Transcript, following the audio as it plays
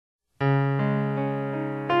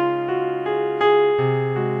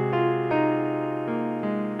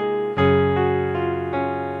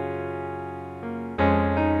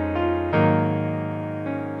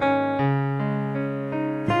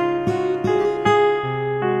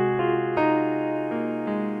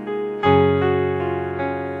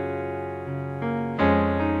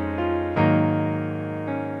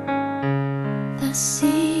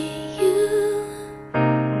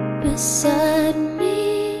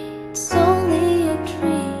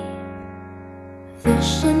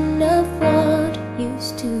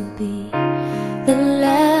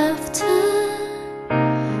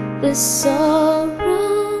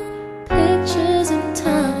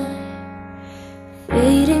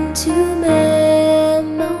into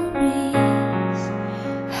memories.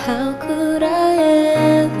 How could I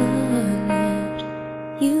ever let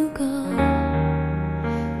you go?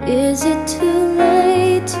 Is it too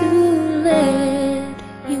late to let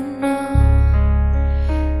you know?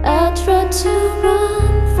 I tried to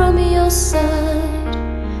run from your side,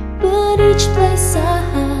 but each place I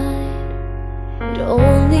hide, it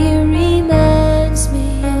only reminds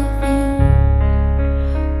me of you.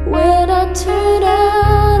 When I turn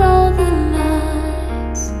out all the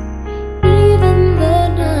lights, even the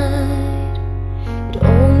night, it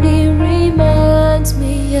only reminds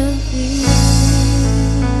me of you.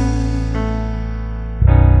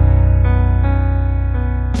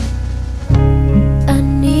 I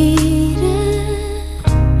needed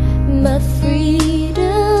my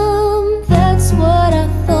freedom, that's what I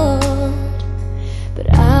thought, but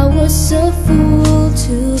I was a fool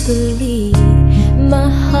to believe my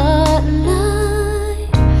heart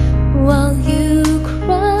lied while you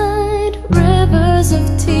cried rivers of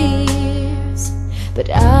tears. But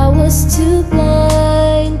I was too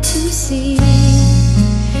blind to see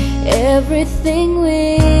everything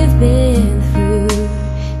we've been through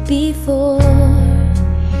before.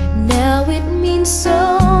 Now it means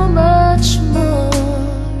so much more,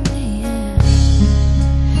 yeah.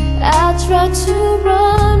 I tried to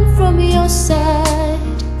run from your side,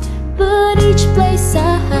 but each place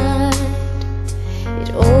I hide,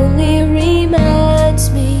 it only reminds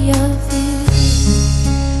me of you.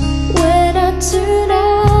 When I turn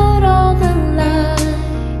out all the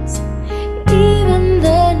lights, even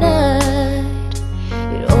the night,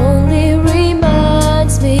 it only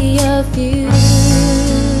reminds me of you.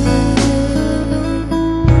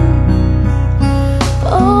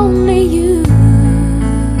 Only you.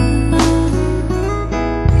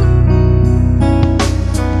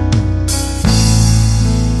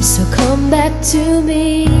 So come back to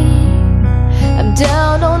me, I'm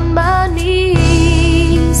down on my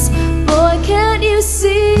knees. Boy, can't you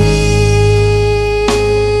see?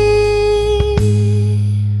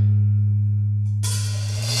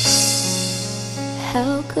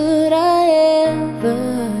 How could I ever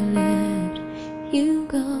let you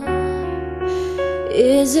go?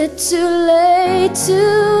 Is it too late to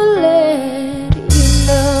let you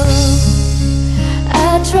know? I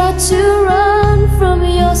tried to run from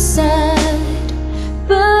your side,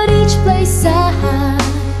 but each place I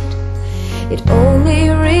hide, it only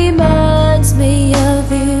reminds me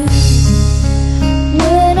of you.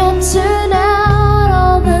 When I turn out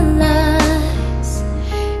all the lights,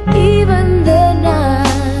 even the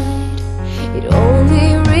night, it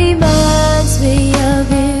only reminds me of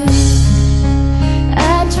you. I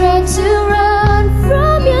tried to run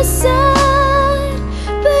from your side,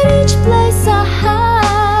 but each place I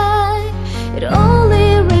hide, it only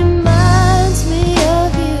reminds me of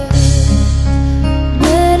you.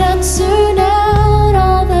 When I turn out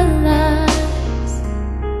all the lights,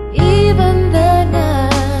 even the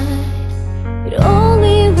night, it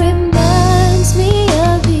only reminds me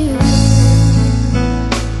of you.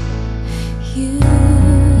 You.